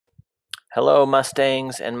Hello,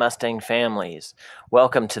 Mustangs and Mustang families.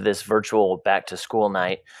 Welcome to this virtual back to school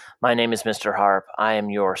night. My name is Mr. Harp. I am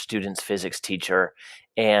your student's physics teacher,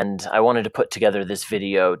 and I wanted to put together this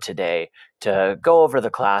video today to go over the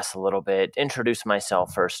class a little bit, introduce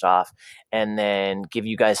myself first off, and then give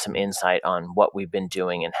you guys some insight on what we've been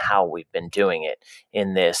doing and how we've been doing it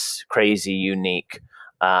in this crazy, unique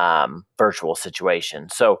virtual situation.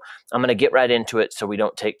 So I'm going to get right into it so we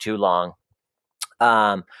don't take too long.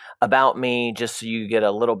 About me, just so you get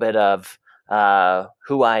a little bit of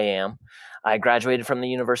who I am. I graduated from the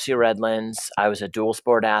University of Redlands. I was a dual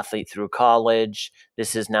sport athlete through college.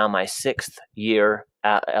 This is now my 6th year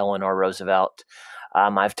at Eleanor Roosevelt.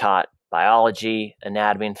 I've taught biology,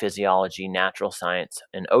 anatomy and physiology, natural science,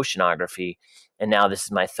 and oceanography, and now this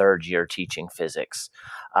is my 3rd year teaching physics.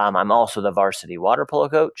 I'm also the varsity water polo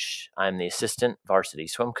coach. I'm the assistant varsity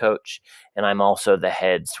swim coach, and I'm also the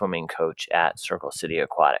head swimming coach at Circle City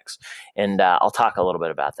Aquatics. And I'll talk a little bit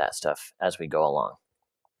about that stuff as we go along.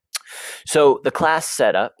 So the class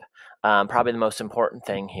setup, probably the most important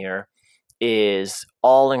thing here, is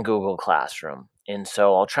all in Google Classroom. And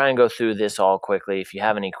so I'll try and go through this all quickly. If you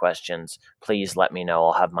have any questions, please let me know.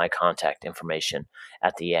 I'll have my contact information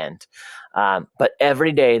at the end. But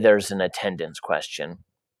every day there's an attendance question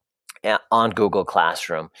on Google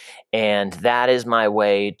Classroom. And that is my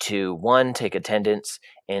way to, 1, take attendance,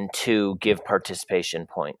 and 2, give participation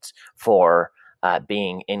points for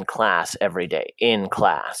being in class every day.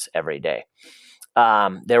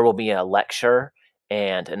 There will be a lecture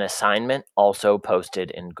and an assignment also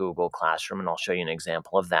posted in Google Classroom, and I'll show you an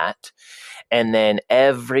example of that. And then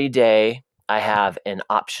every day I have an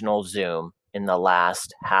optional Zoom in the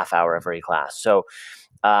last half hour of every class. So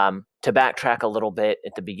to backtrack a little bit,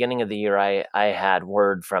 at the beginning of the year, I had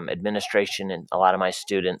word from administration and a lot of my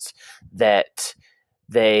students that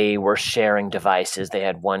they were sharing devices. They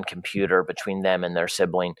had one computer between them and their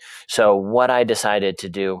sibling. So what I decided to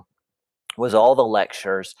do was all the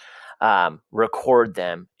lectures, record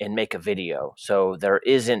them and make a video. So there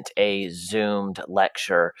isn't a Zoomed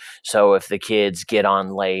lecture. So if the kids get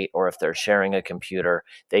on late or if they're sharing a computer,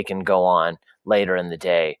 they can go on later in the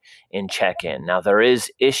day and check in. Now, there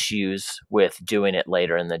is issues with doing it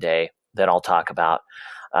later in the day that I'll talk about,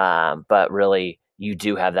 but really you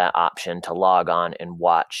do have that option to log on and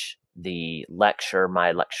watch the lecture,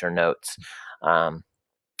 my lecture notes,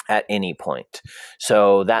 at any point.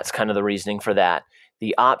 So that's kind of the reasoning for that.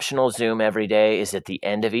 The optional Zoom every day is at the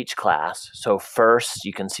end of each class. So first,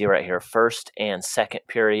 you can see right here, first and second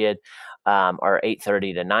period are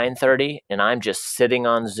 8:30 to 9:30, and I'm just sitting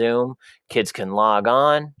on Zoom. Kids can log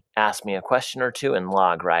on, ask me a question or two, and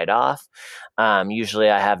log right off. Usually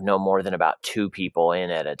I have no more than about 2 people in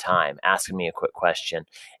at a time asking me a quick question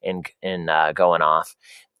and going off.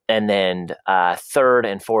 And then third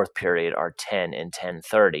and fourth period are 10 and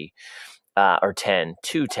 10:30, or 10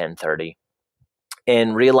 to 10:30.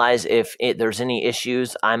 And realize if there's any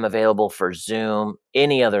issues, I'm available for Zoom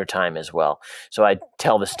any other time as well. So I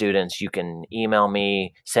tell the students, you can email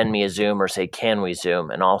me, send me a Zoom, or say, can we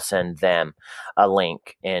Zoom? And I'll send them a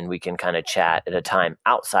link, and we can kind of chat at a time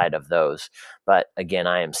outside of those. But again,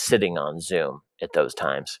 I am sitting on Zoom at those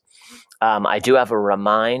times. I do have a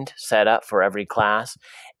remind set up for every class,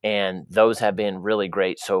 and those have been really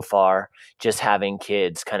great so far. Just having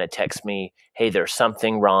kids kind of text me, hey, there's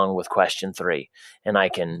something wrong with question 3, and I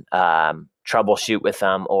can troubleshoot with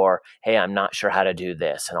them, or, hey, I'm not sure how to do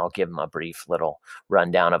this, and I'll give them a brief little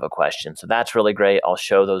rundown of a question. So that's really great. I'll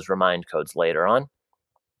show those remind codes later on.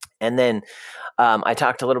 And then I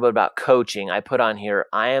talked a little bit about coaching. I put on here,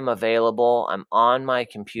 I am available. I'm on my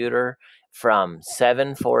computer from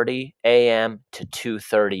 7:40 a.m. to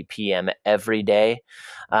 2:30 p.m. every day.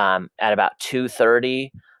 At about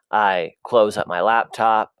 2:30, I close up my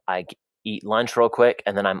laptop, I eat lunch real quick,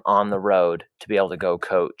 and then I'm on the road to be able to go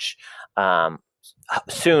coach.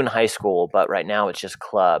 Soon high school, but right now it's just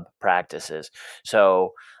club practices.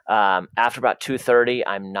 So after about 2:30,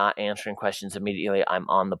 I'm not answering questions immediately. I'm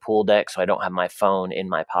on the pool deck, so I don't have my phone in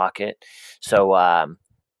my pocket. So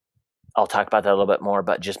I'll talk about that a little bit more,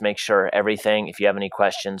 but just make sure everything, if you have any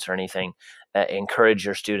questions or anything, encourage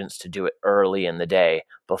your students to do it early in the day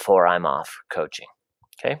before I'm off coaching.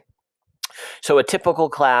 Okay. So a typical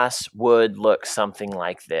class would look something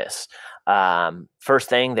like this. First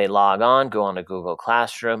thing, they log on, go on to Google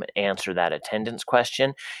Classroom, and answer that attendance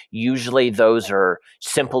question. Usually those are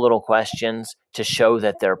simple little questions to show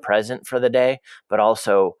that they're present for the day, but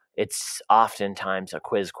also it's oftentimes a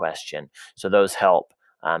quiz question. So those help.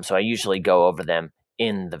 So I usually go over them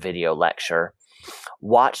in the video lecture.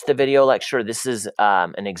 Watch the video lecture. This is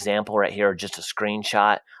an example right here, just a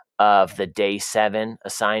screenshot of the day 7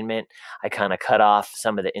 assignment. I kind of cut off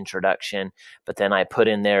some of the introduction, but then I put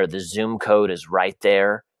in there the Zoom code is right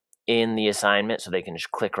there in the assignment, so they can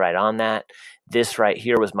just click right on that. This right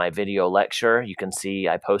here was my video lecture. You can see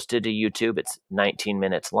I posted to YouTube. It's 19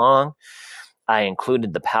 minutes long. I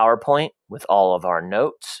included the PowerPoint with all of our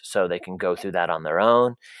notes so they can go through that on their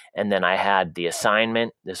own. And then I had the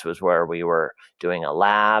assignment. This was where we were doing a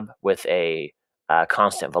lab with a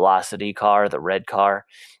constant velocity car, the red car.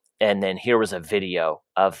 And then here was a video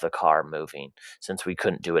of the car moving since we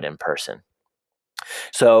couldn't do it in person.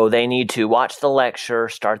 So they need to watch the lecture,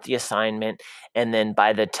 start the assignment, and then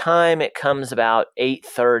by the time it comes about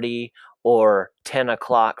 8:30 or 10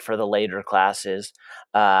 o'clock for the later classes,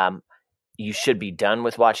 you should be done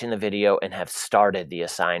with watching the video and have started the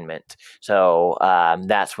assignment. So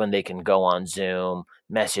that's when they can go on Zoom,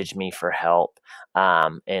 message me for help,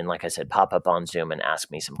 and like I said, pop up on Zoom and ask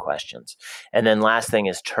me some questions. And then last thing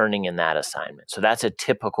is turning in that assignment. So that's a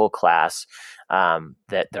typical class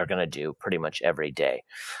that they're going to do pretty much every day.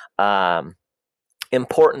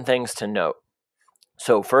 Important things to note.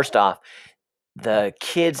 So first off, the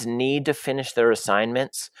kids need to finish their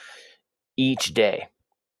assignments each day.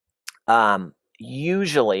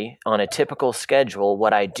 Usually on a typical schedule,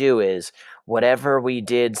 what I do is whatever we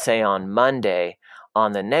did, say on Monday,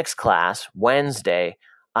 on the next class, Wednesday,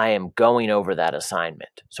 I am going over that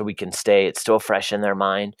assignment so we can stay, it's still fresh in their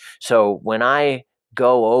mind. So when I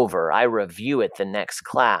go over, I review it the next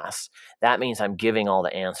class, that means I'm giving all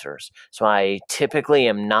the answers. So I typically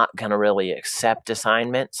am not going to really accept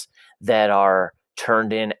assignments that are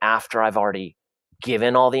turned in after I've already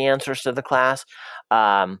given all the answers to the class.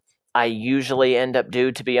 I usually end up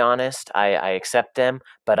to be honest. I accept them,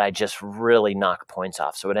 but I just really knock points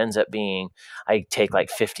off. So it ends up being, I take like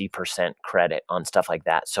 50% credit on stuff like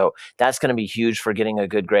that. So that's going to be huge for getting a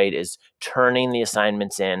good grade, is turning the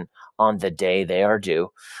assignments in on the day they are due.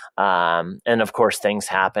 And of course, things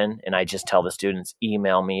happen, and I just tell the students,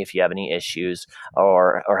 email me if you have any issues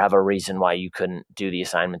or have a reason why you couldn't do the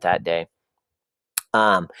assignment that day.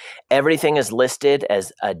 Everything is listed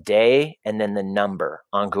as a day and then the number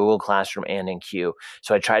on Google Classroom and in Q.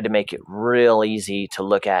 So I tried to make it real easy to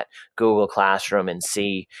look at Google Classroom and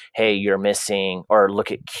see, hey, you're missing, or look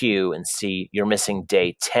at Q and see you're missing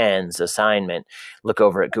day 10's assignment. Look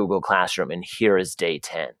over at Google Classroom and here is day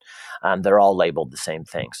 10. They're all labeled the same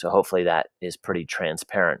thing. So hopefully that is pretty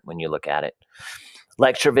transparent when you look at it.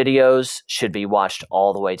 Lecture videos should be watched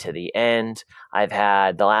all the way to the end.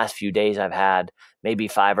 The last few days, I've had maybe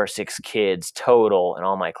 5 or 6 kids total in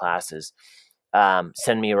all my classes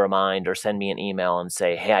send me a reminder, send me an email and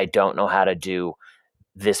say, hey, I don't know how to do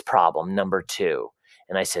this problem, number 2.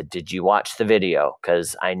 And I said, did you watch the video?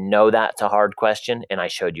 Because I know that's a hard question and I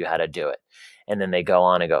showed you how to do it. And then they go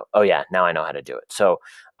on and go, oh yeah, now I know how to do it. So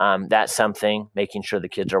that's something, making sure the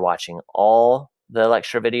kids are watching all the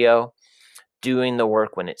lecture video, doing the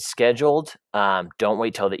work when it's scheduled. Don't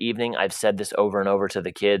wait till the evening. I've said this over and over to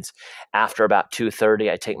the kids. After about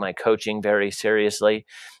 2:30, I take my coaching very seriously.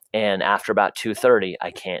 And after about 2:30,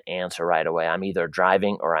 I can't answer right away. I'm either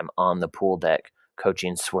driving or I'm on the pool deck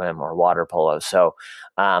coaching swim or water polo. So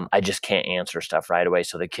I just can't answer stuff right away.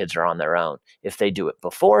 So the kids are on their own. If they do it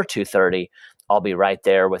before 2:30, I'll be right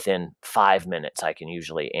there within 5 minutes. I can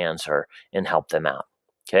usually answer and help them out.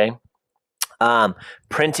 Okay.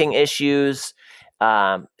 Printing issues,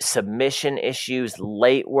 submission issues,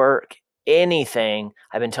 late work, anything,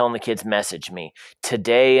 I've been telling the kids, message me.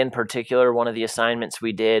 Today in particular, one of the assignments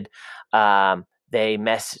we did,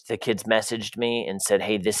 the kids messaged me and said,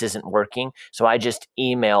 hey, this isn't working. So I just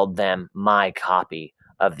emailed them my copy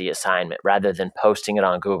of the assignment rather than posting it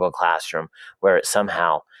on Google Classroom where it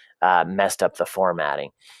somehow messed up the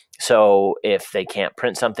formatting. So if they can't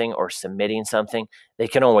print something or submitting something, they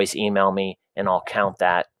can always email me and I'll count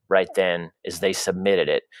that right then as they submitted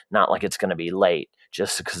it. Not like it's going to be late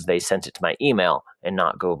just because they sent it to my email and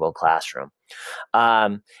not Google Classroom.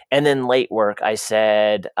 And then late work, I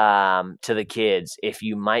said to the kids, if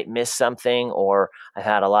you might miss something, or I've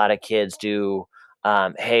had a lot of kids do,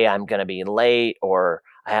 hey, I'm going to be late, or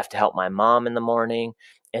I have to help my mom in the morning.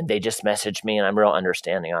 And they just message me, and I'm real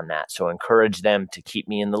understanding on that. So encourage them to keep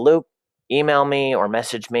me in the loop, email me or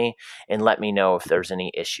message me, and let me know if there's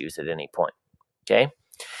any issues at any point. Okay.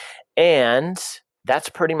 And that's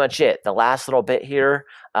pretty much it. The last little bit here,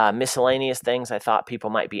 miscellaneous things I thought people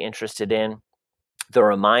might be interested in. The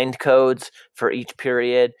remind codes for each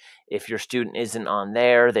period. If your student isn't on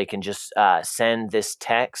there, they can just send this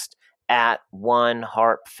text at 1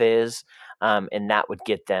 Harp Phys. and that would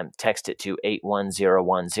get them, text it to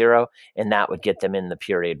 81010, and that would get them in the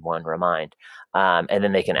period 1 remind. And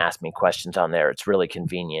then they can ask me questions on there. It's really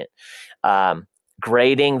convenient.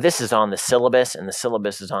 Grading, this is on the syllabus, and the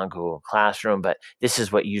syllabus is on Google Classroom, but this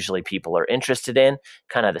is what usually people are interested in,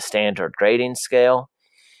 kind of the standard grading scale.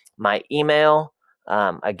 My email,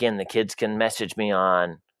 again, the kids can message me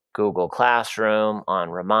on Google Classroom,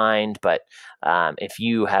 on Remind, but if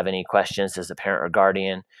you have any questions as a parent or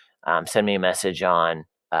guardian, send me a message on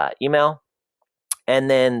email. And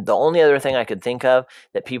then the only other thing I could think of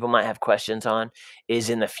that people might have questions on is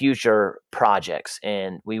in the future projects.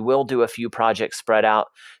 And we will do a few projects spread out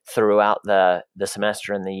throughout the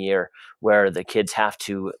semester and the year where the kids have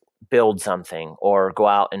to build something or go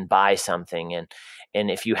out and buy something.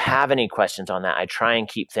 And if you have any questions on that, I try and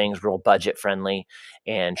keep things real budget friendly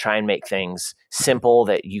and try and make things simple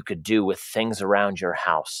that you could do with things around your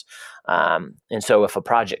house. And so if a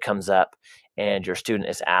project comes up and your student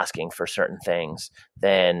is asking for certain things,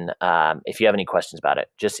 then if you have any questions about it,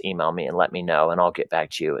 just email me and let me know, and I'll get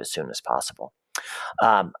back to you as soon as possible.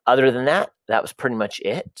 Other than that, that was pretty much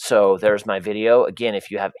it. So there's my video. Again,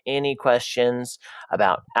 if you have any questions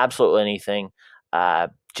about absolutely anything,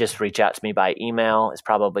 just reach out to me by email. It's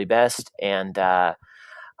probably best. And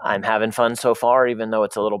I'm having fun so far, even though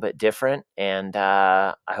it's a little bit different. And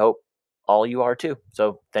I hope all you are too.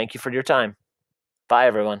 So thank you for your time. Bye,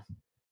 everyone.